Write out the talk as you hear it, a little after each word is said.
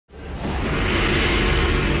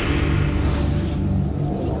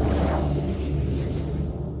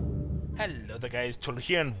there guys, Tolo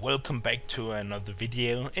here and welcome back to another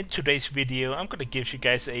video. In today's video I'm gonna give you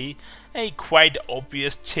guys a quite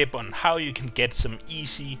obvious tip on how you can get some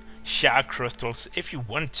easy Sha Crystals if you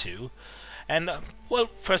want to. And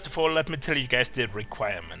well, first of all let me tell you guys the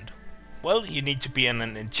requirement. Well, you need to be an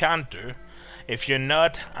enchanter. If you're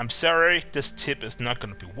not, I'm sorry, this tip is not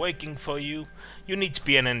gonna be working for you. You need to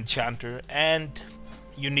be an enchanter and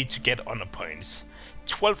you need to get honor points.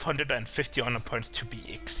 1250 honor points to be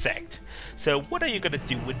exact. So what are you gonna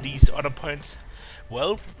do with these honor points?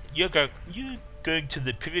 Well, you're going to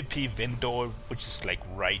the PvP vendor, which is like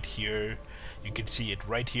right here. You can see it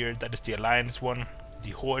right here. That is the Alliance one. The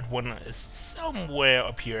Horde one is somewhere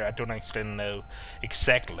up here. I don't actually know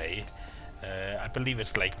exactly. I believe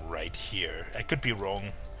it's like right here. I could be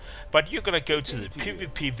wrong. But you're gonna go to the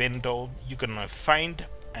PvP vendor. You're gonna find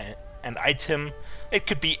an item. It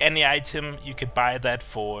could be any item. You could buy that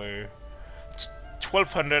for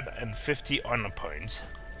 1250 honor points.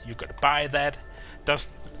 You gotta buy that.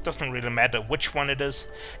 Doesn't really matter which one it is,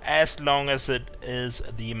 as long as it is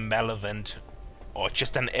the relevant or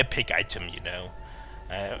just an epic item, you know.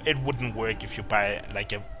 It wouldn't work if you buy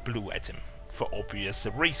like a blue item for obvious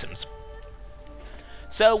reasons.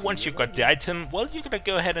 So once you got the item, well, you're gonna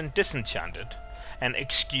go ahead and disenchant it. And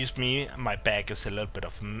excuse me, my bag is a little bit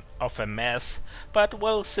of a mess, but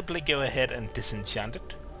well, simply go ahead and disenchant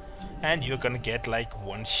it, and you're gonna get like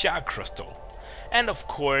one Sha Crystal. And of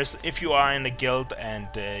course, if you are in a guild and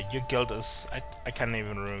your guild is, I can't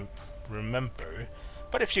even remember,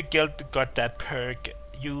 but if your guild got that perk,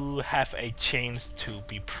 you have a chance to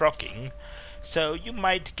be proccing, so you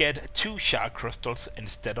might get 2 Sha Crystals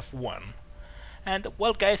instead of 1. And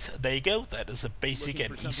well guys, there you go. That is a basic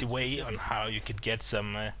and easy way on how you could get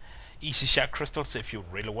some easy Sha Crystals if you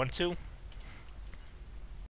really want to.